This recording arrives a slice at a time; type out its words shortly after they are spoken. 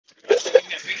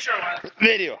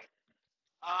Video.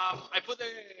 I put the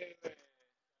Epee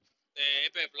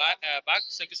back.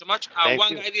 Thank you so much. Thank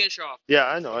One you. guy didn't show up. Yeah,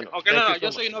 I know, I know. Okay, Thank no, you no, so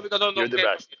just so much. you know, because don't, You're the okay,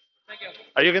 best. proceed. Thank you.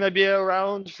 Are you gonna be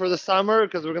around for the summer?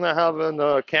 Because we're gonna have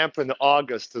a camp in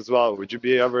August as well. Would you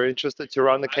be ever interested to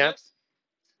run the camp? August?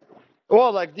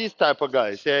 Well, like these type of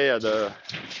guys. Yeah, yeah, the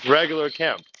regular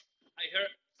camp. I heard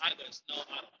August, no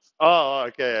August. Oh,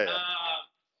 okay, yeah, yeah.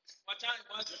 What time?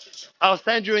 What? I'll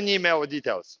send you an email with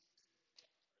details.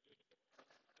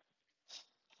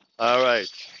 All right.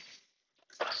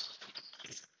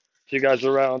 If you guys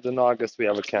are around in August, we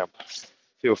have a camp.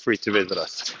 Feel free to visit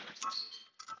us.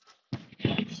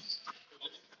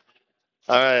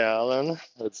 All right, Alan.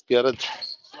 Let's get it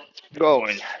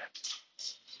going.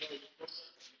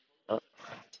 Uh,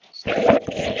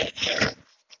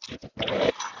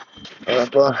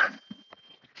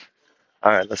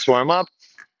 All right, let's warm up.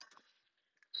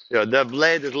 Yo, the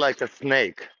blade is like a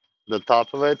snake. The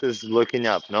top of it is looking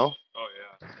up, no? Oh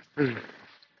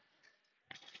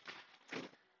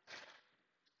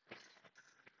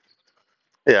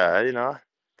Yeah, you know,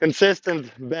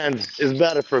 consistent bend is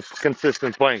better for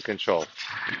consistent point control.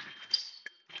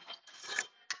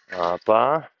 Up,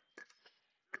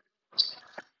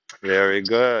 very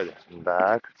good.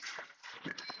 Back.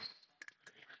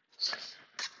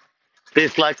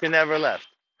 It's like you never left,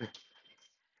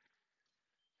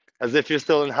 as if you're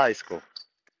still in high school.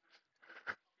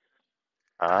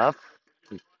 Up.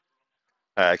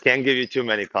 I can't give you too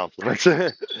many compliments.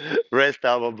 Wrist,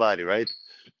 elbow, body, right?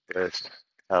 Wrist,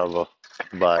 elbow,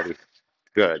 body.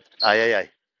 Good. Aye, aye, aye.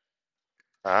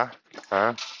 Huh?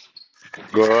 Huh?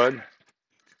 Good.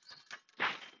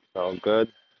 So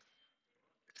good.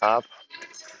 Up.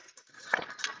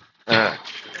 Uh.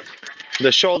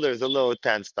 The shoulder is a little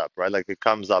tensed up, right? Like it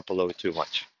comes up a little too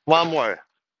much. One more.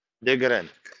 Dig it in.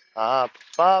 Up,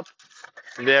 up.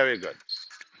 Very good.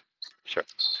 Sure.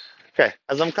 Okay.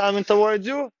 As I'm coming towards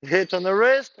you, hit on the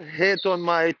wrist, hit on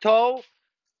my toe.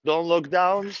 Don't look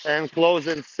down and close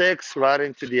in six right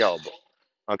into the elbow.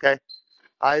 Okay.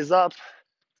 Eyes up,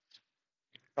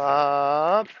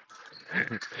 up.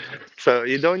 So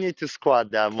you don't need to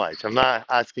squat that much. I'm not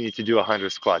asking you to do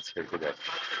 100 squats here today.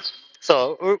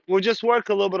 So we'll just work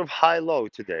a little bit of high-low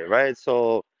today, right?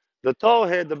 So the toe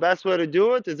hit, the best way to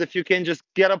do it is if you can just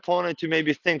get opponent to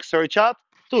maybe think search up,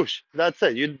 touche. That's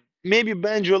it. You maybe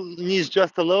bend your knees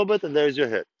just a little bit, and there's your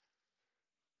hit.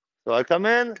 So I come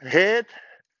in, hit,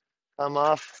 come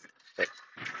off, hit.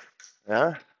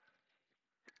 Yeah,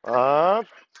 up,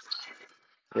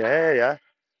 yeah, yeah, yeah.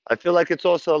 I feel like it's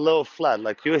also a little flat.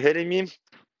 Like you're hitting me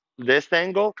this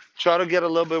angle. Try to get a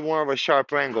little bit more of a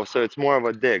sharp angle, so it's more of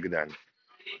a dig then.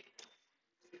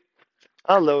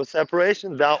 A little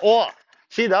separation down. Oh,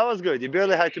 see, that was good. You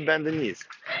barely had to bend the knees.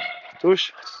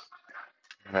 Touche.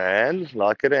 And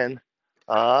lock it in.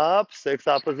 Up, six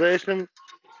opposition.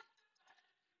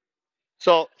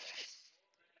 So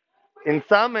in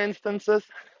some instances,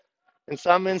 in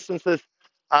some instances,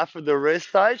 after the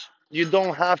wrist touch, you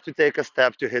don't have to take a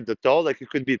step to hit the toe. Like it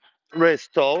could be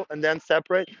wrist toe and then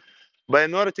separate. But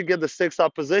in order to get the six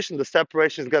opposition, the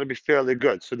separation is got to be fairly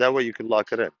good. So that way you can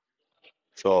lock it in.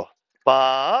 So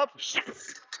pop.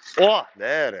 Oh,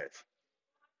 there it is.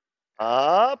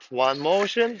 Up, one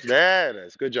motion. There it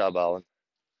is. Good job, Alan.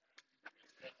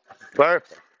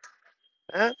 Perfect.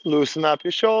 And loosen up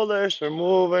your shoulders. We're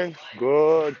moving.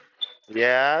 Good.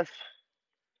 Yes.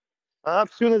 Up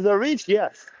soon as I reach,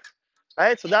 yes.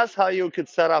 Right? So that's how you could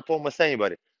set up almost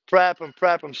anybody. Prep them,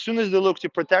 prep them. As soon as they look to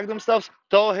protect themselves,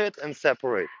 toe hit and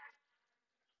separate.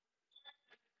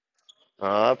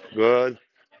 Up, good,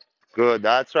 good.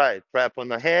 That's right. Prep on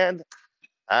the hand.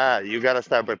 You gotta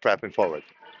start by prepping forward.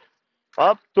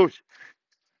 Up, push.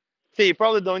 See, you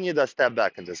probably don't need a step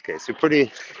back in this case.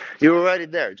 You're already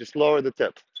there. Just lower the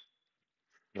tip.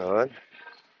 Good.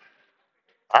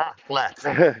 Flat.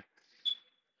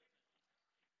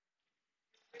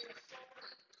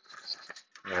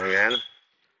 Again.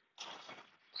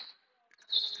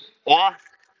 Oh,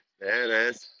 there it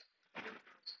is.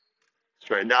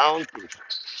 Straight down.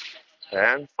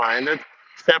 And find it.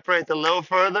 Separate a little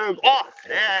further. Oh,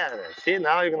 there it is. See,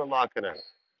 now you're going to lock it in.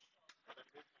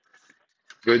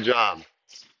 Good job.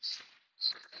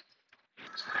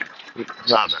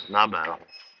 Not bad, not bad.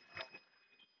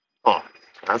 Oh,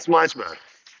 that's much better.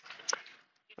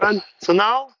 Good. So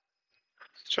now,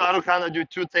 try to kind of do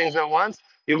two things at once.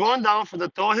 You're going down for the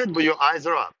toe hit, but your eyes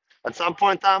are up. At some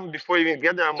point in time, before you even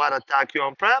get there, I might attack you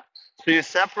on prep. So you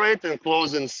separate and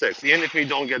close in six, even if you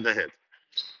don't get the hit.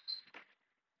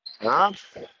 Up.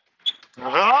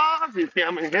 You see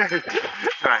I'm in here?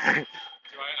 Right.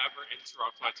 Do I ever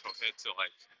interrupt my toe hit to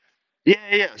like Yeah,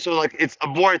 yeah, yeah. So like it's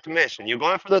abort mission. You're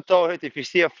going for the toe hit. If you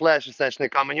see a flash essentially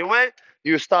coming your way,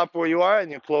 you stop where you are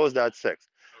and you close that six.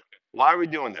 Why are we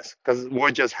doing this? Because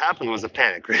what just happened was a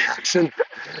panic reaction.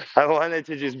 I wanted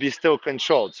to just be still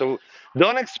controlled. So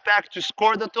don't expect to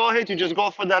score the toe hit. You just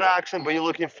go for that action, but you're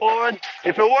looking forward.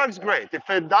 If it works, great. If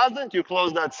it doesn't, you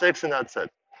close that six and that's it.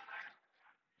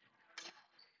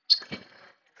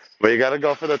 But you got to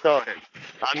go for the toe hit.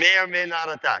 I may or may not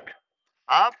attack.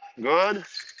 Up, good.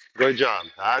 Good job.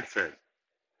 That's it.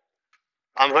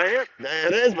 I'm right here. There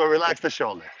it is, but relax the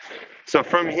shoulder. So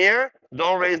from here,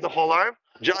 don't raise the whole arm,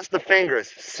 just the fingers.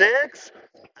 Six,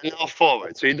 and now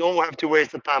forward. So you don't have to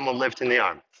waste the time on lifting the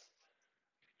arm.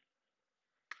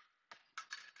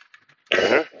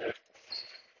 Mhm.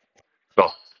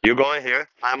 So you're going here.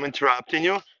 I'm interrupting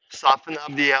you. Soften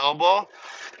up the elbow.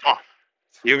 Oh,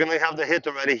 you're going to have the hit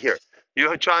already here.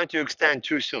 You're trying to extend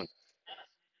too soon.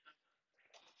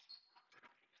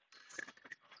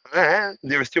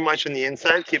 There's too much on the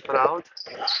inside. Keep it out.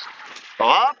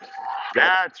 Up.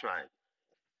 That's right.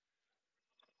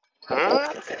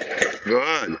 Huh?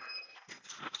 Good.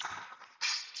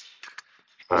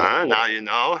 Now you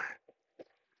know.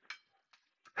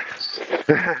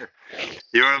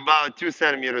 You're about 2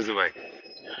 centimeters away.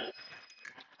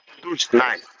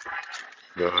 Nice.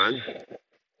 Good.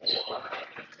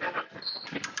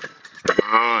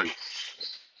 Good.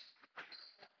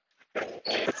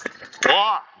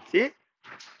 Oh, see?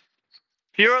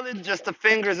 Purely just the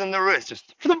fingers and the wrist.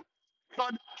 Just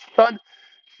thud, thud.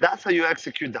 That's how you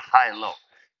execute the high low.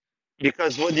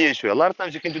 Because what the issue? A lot of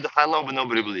times you can do the high low, but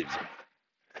nobody believes you.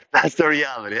 That's the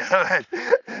reality. Right?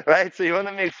 Right? So you want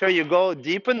to make sure you go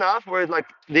deep enough where like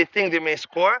they think they may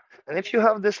score. And if you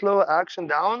have this little action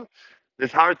down,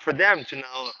 it's hard for them to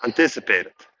now anticipate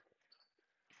it.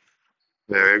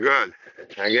 Very good.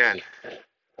 Again.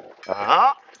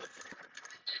 Uh-huh.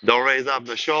 Don't raise up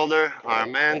the shoulder,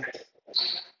 arm in.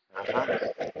 Uh-huh.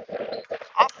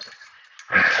 Up.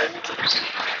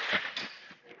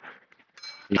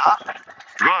 Up.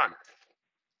 Good.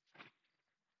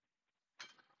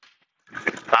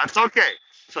 That's okay.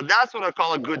 So that's what I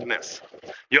call a good miss.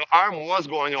 Your arm was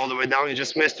going all the way down, you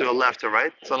just missed to the left or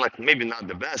right. So like maybe not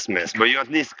the best miss, but you at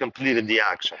least completed the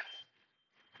action.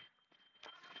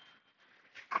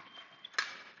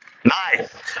 Nice.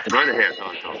 Good here,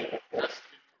 Tonto.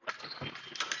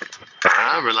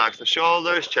 Relax the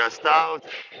shoulders, chest out.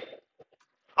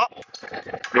 Oh,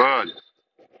 good.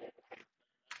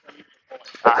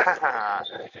 I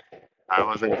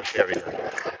wasn't going to carry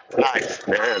that. Nice.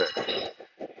 There it is.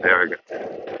 Very good.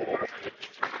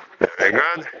 Very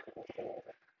good.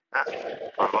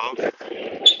 Provoke.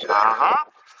 Uh-huh.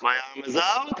 My arm is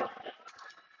out.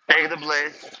 Take the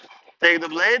blade. Take the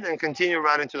blade and continue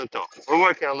right into the toe. We're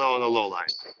working on a low line.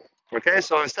 Okay,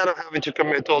 so instead of having to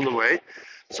commit all the way,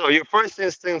 so your first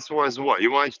instinct was what?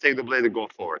 You wanted to take the blade and go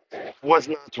forward. Was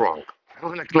not wrong. I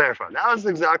want to clarify. That was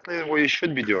exactly what you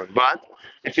should be doing. But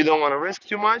if you don't want to risk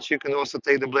too much, you can also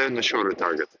take the blade on the shorter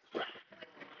target.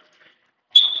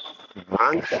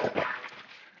 And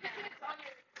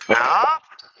up.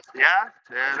 Yeah,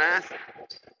 there it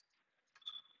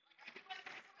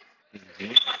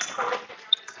is.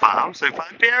 Bam. So if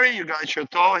I parry, you got your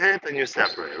toe hit and you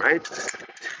separate, right?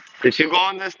 If you go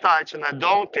on this touch and I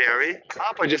don't parry,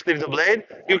 up, I just leave the blade,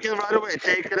 you can right away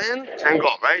take it in and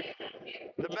go, right?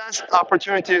 The best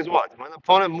opportunity is what? When the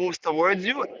opponent moves towards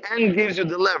you and gives you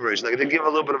the leverage, like they give a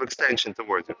little bit of extension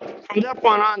towards you. From that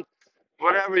point on,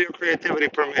 whatever your creativity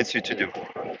permits you to do.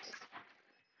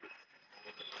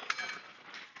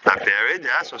 I parried,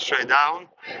 yeah, so straight down,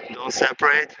 don't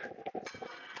separate.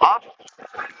 Up,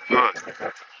 good.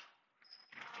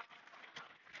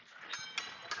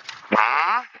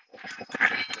 Ah,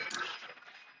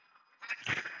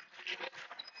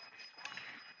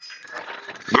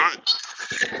 good.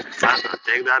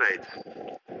 Take that eight.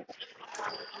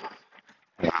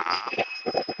 Ah.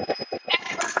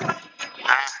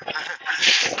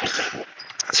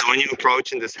 So when you're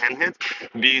approaching this hand hit,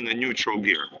 be in a neutral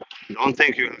gear. Don't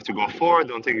think you have to go forward,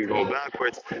 don't think you go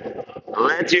backwards.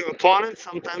 Let your opponent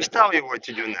sometimes tell you what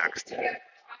to do next.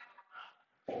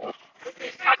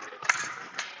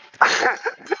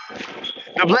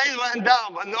 The blade went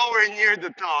down, but nowhere near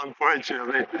the toe,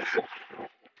 unfortunately.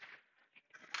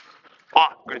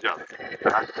 Oh, good job.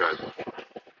 That's good.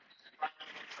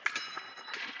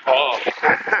 Oh,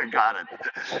 got it.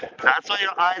 That's why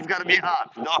your eyes gotta be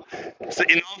up. No, so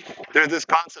there's this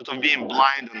concept of being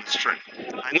blind on the string.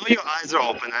 I know your eyes are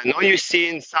open. I know you're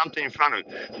seeing something in front of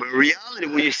you, but in reality,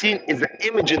 what you're seeing is the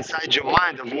image inside your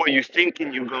mind of what you're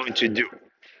thinking you're going to do.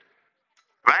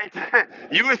 Right?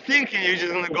 You were thinking you're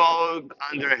just gonna go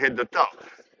under and hit the toe.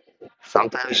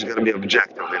 Sometimes you gotta be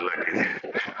objectively looking.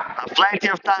 I've plenty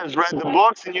of times read the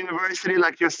books in university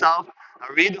like yourself. I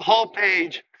read the whole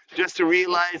page just to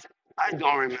realize I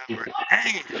don't remember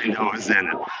anything that was in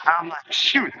it. I'm like,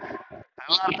 shoot. And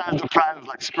a lot of times the pride is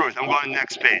like, screw it, I'm going to the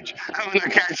next page. I'm gonna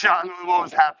catch on with what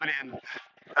was happening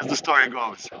as the story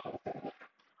goes.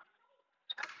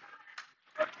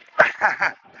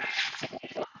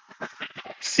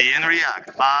 See and react.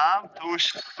 Up,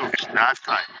 tush, tush. That's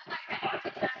right.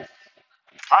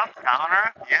 Up,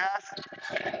 counter. Yes.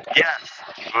 Yes.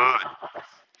 Good.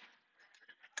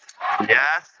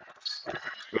 Yes.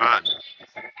 Good.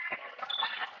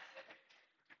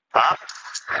 Up.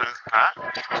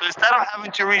 Huh? So instead of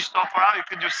having to reach so far out, you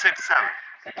could do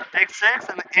 6-7. Take 6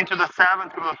 and into the 7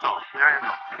 through the toe. There you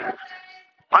go.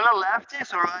 On the lefty,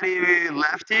 so righty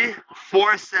lefty,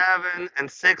 4-7 and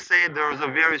 6-8, there was a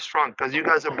very strong because you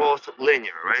guys are both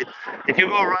linear, right? If you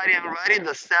go righty and righty,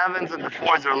 the 7s and the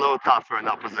 4s are a little tougher in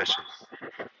opposition.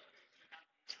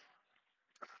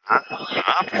 Up,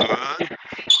 good.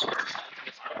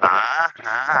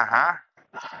 Uh-huh.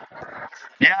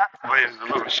 Yeah, but it's a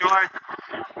little short.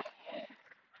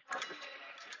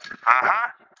 Uh-huh.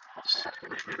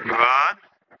 Good.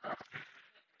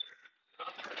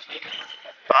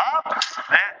 Up.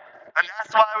 And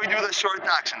that's why we do the short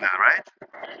action then, right?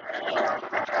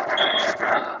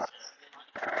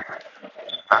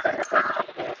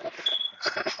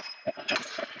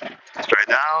 Straight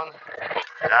down.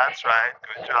 That's right.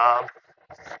 Good job.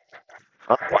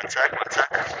 Oh, one sec, one sec.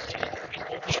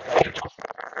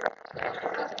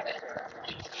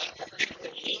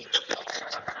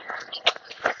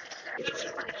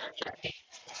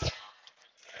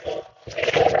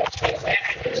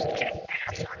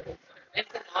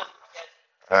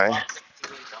 All right.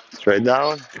 Straight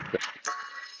down.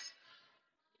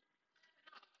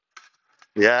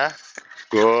 Yeah.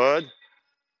 Good.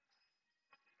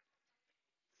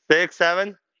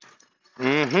 6-7.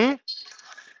 Mm-hmm.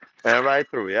 And right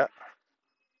through, yeah.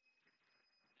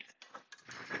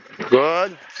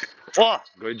 Good. Oh,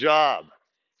 good job.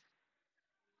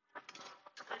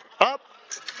 Up.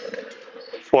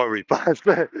 4 repass.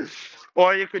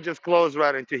 Or you could just close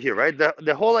right into here, right?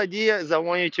 The whole idea is I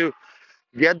want you to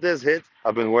get this hit.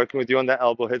 I've been working with you on that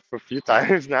elbow hit for a few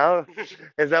times now.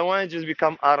 Is I want to just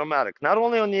become automatic. Not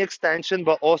only on the extension,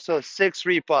 but also 6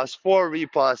 repass, 4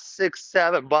 repass,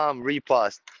 6-7 bomb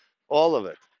repass. All of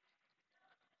it.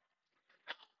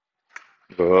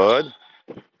 Good.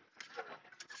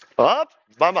 Up.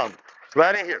 Bam bam.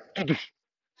 Right in here.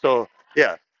 So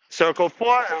yeah. Circle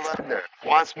 4 and right there.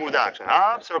 One smooth action.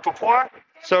 Up, circle 4,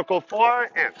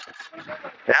 in.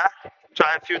 Yeah?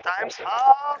 Try a few times.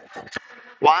 Up.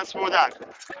 One smooth action.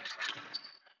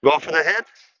 Go for the hit.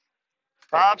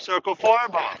 Up, circle 4,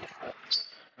 bam.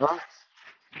 Huh?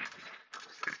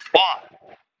 One.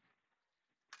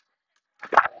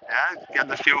 Yeah, get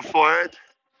the feel for it.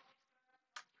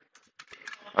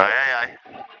 Aye, aye, aye.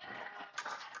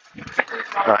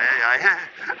 Aye, aye,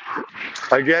 aye.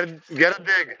 I get a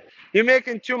big. You're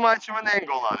making too much of an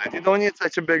angle on it. You don't need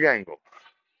such a big angle.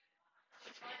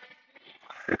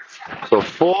 So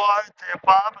 4, tip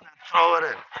up, and then throw it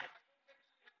in.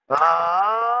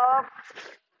 Up.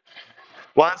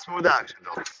 One smooth action,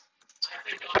 though.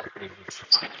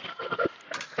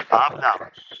 Up,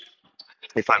 down.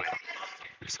 If I may.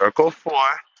 Circle 4,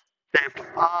 tip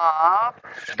up,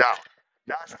 down.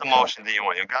 That's the motion that you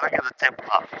want. You gotta get the tip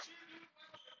up.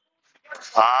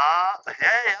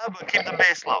 Yeah, but keep the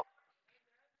base low.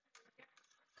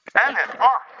 And then,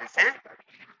 you see?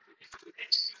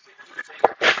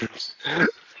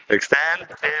 Extend,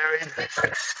 buried. There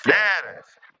it is.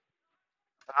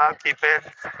 I'll keep it.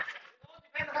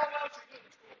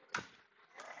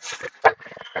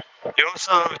 You're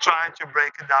also trying to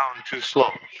break it down too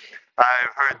slow.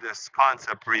 I've heard this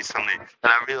concept recently, and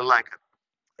I really like it.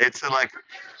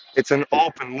 It's an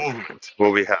open movement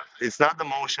what we have. It's not the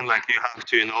motion like you have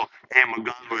to, aim a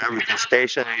gun where everything's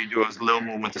stationed and you do as little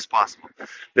movement as possible.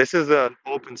 This is an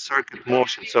open circuit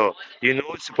motion, so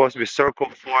it's supposed to be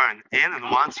circle 4 and in, and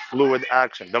once fluid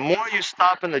action. The more you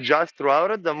stop and adjust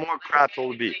throughout it, the more crap it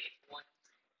will be.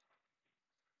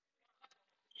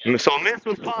 So miss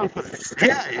with confidence.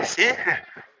 Yeah, you see?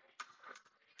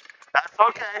 That's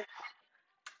okay.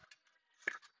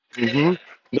 Mm-hmm.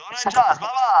 Don't adjust,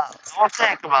 Baba. Don't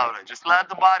think about it. Just let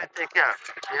the body take care of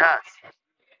it. Yes.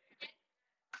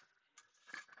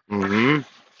 Mm-hmm.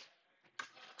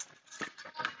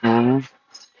 Mm-hmm.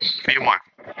 Few more.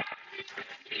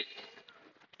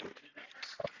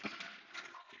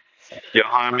 Your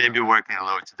arm may be working a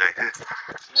little today.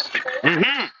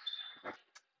 Mm-hmm.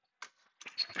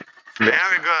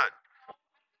 Very good.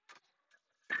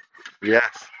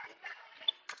 Yes.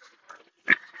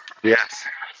 Yes.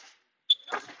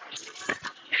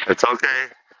 It's okay.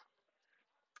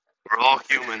 We're all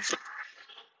humans.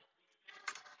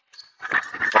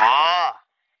 Oh,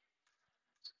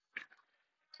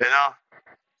 you know,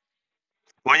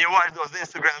 when you watch those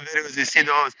Instagram videos, you see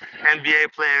those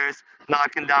NBA players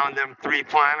knocking down them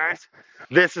three-pointers.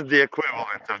 This is the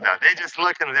equivalent of that. They just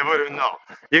look and they wouldn't know.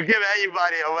 You give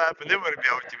anybody a weapon, they wouldn't be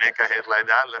able to make a hit like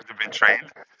that unless they've been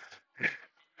trained.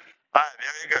 All right,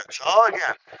 very good. So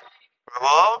again,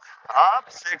 provoke, up,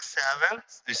 6-7.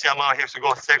 You see I'm out here, so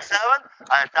go 6-7.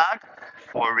 I attack,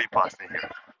 4 riposting here.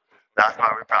 That's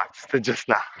why we practiced it just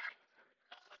now.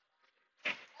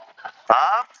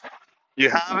 Up, you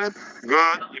have it,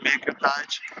 good. You make your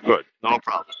touch, good, no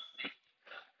problem.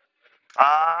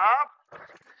 Up,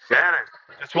 get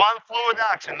it. Just one fluid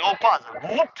action, no pause.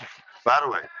 Whoop, right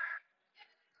away.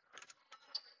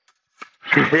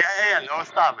 No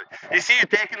stop it. You see, you're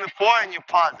taking the 4 and you're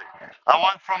pausing. I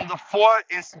want from the 4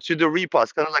 to the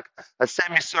repause, kind of like a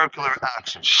semicircular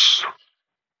action.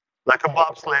 Like a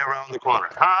bobsleigh around the corner.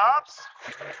 Hops.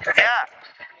 Yeah.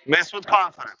 Miss with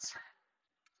confidence.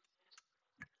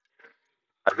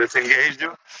 I disengaged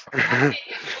you.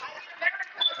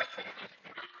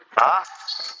 Huh?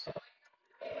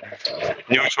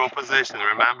 Neutral position,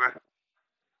 remember?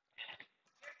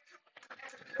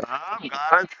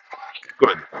 Got it.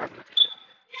 Good.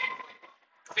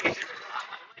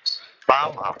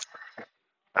 Bam, bam.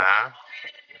 Uh,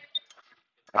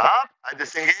 up. I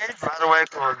disengage. Right away,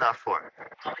 close that 4.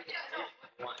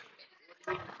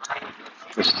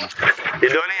 You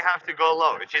don't even have to go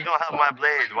low. If you don't have my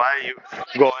blade, why are you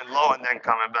going low and then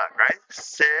coming back, right?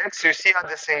 6. You see how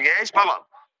disengage? Bam, bam.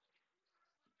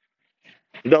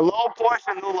 The low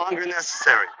portion no longer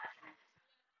necessary.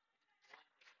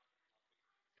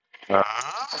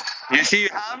 You see, you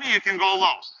have me, you can go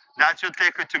low. That should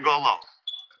take her to go low.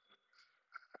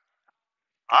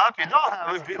 Up, you don't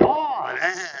have it. Oh,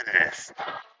 there it is.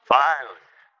 Finally.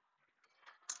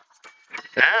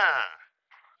 Yeah.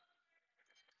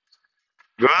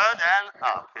 Good, and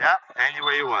up. Yeah,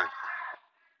 anywhere you want.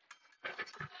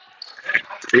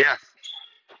 Yes.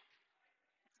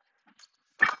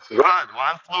 Good.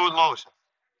 One fluid motion.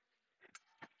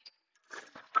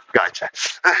 Gotcha.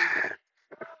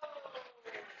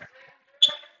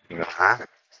 Uh-huh.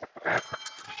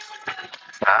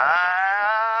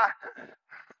 Ah,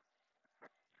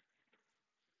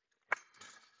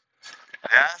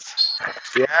 yes.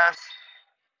 Yes.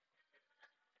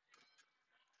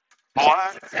 More.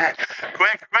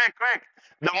 Quick, quick, quick.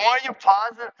 The more you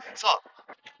pause it, so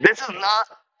this is not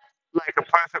like a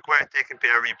perfect way of taking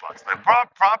Parry Riposte. Like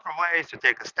proper way is to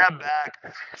take a step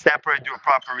back, separate, do a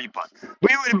proper riposte.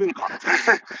 We would have been caught.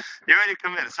 You already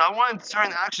committed. So I want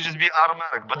certain actions just be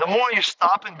automatic. But the more you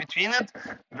stop in between it,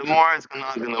 the more it's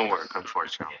not gonna work,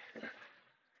 unfortunately.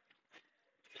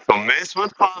 So miss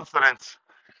with confidence.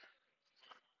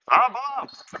 Up, up.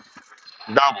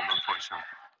 Doubled, unfortunately.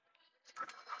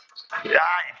 Yeah,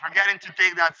 you're forgetting to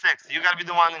take that 6. You gotta be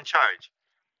the one in charge.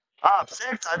 Up,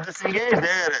 6, I disengage.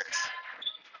 There it is.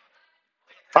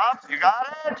 Up, you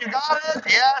got it, you got it.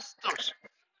 Yes, tush.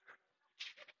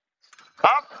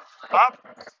 Up, up.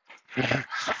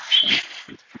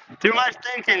 Too much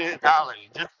thinking, Alan.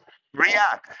 Just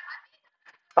react.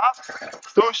 Up,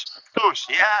 tush, tush.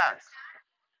 Yes.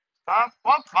 Up,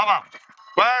 whoop, bam,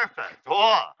 perfect.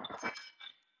 Oh,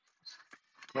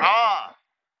 oh.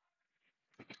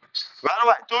 Right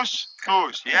away. Tush,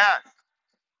 tush. Yes.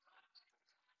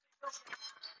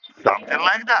 Something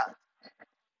like that.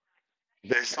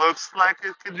 This looks like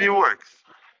it could be works.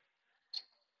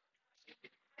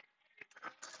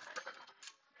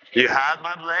 You had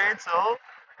my blade, so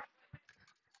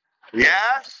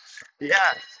yes,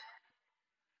 yes.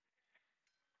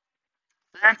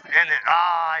 6 and then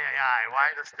why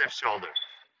the stiff shoulder?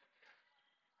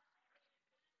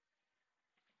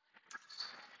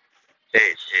 8.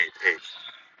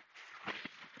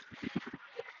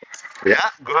 Yeah,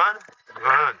 good,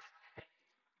 good.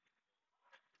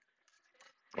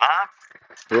 Ah,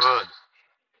 good.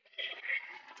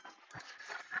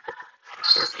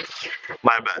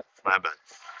 My bad, my bad.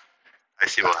 I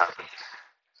see what happened.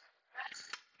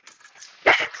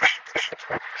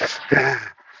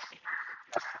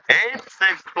 8,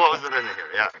 6, close it in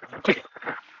here. Yeah.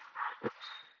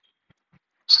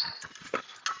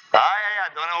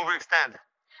 Don't overextend.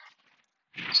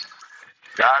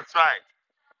 That's right.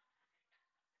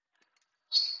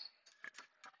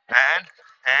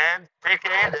 And take it.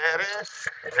 There it is.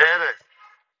 There it is.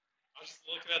 I'm just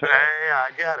looking at Yeah, I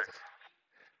get it.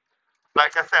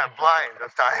 Like I said, blind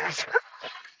at times.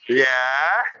 Yeah.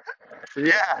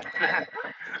 Yeah.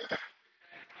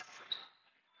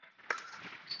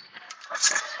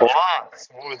 Wow,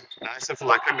 smooth. Nice and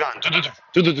like a gun.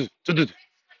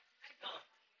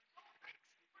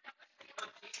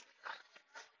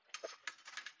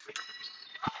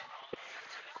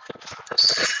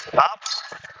 Up.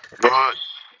 Good.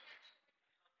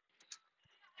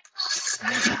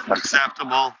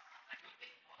 Acceptable.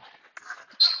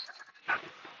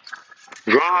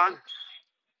 Good.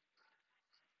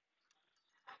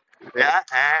 Yeah,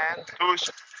 and push,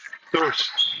 push.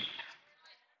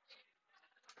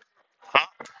 Huh?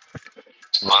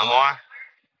 One more.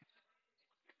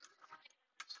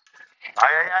 Aye,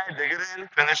 aye, aye. Dig it in.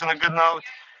 Finish on a good note.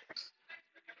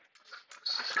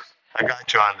 I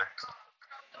got you on there.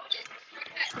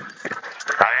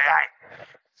 Aye, aye.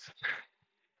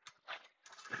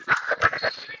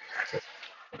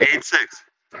 8-6.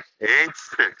 8-6.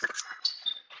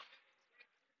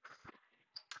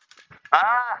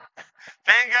 Ah,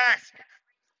 fingers.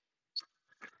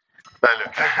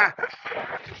 Salute.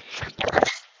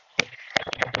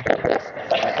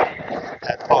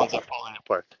 Headphones are falling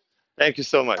apart. Thank you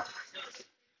so much.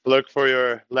 Look for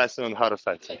your lesson on how to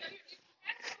fence.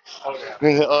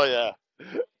 Oh yeah.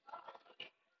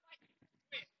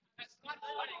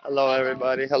 Hello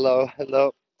everybody. Hello.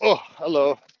 Hello. Oh,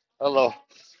 hello. Hello.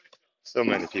 So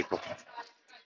many people.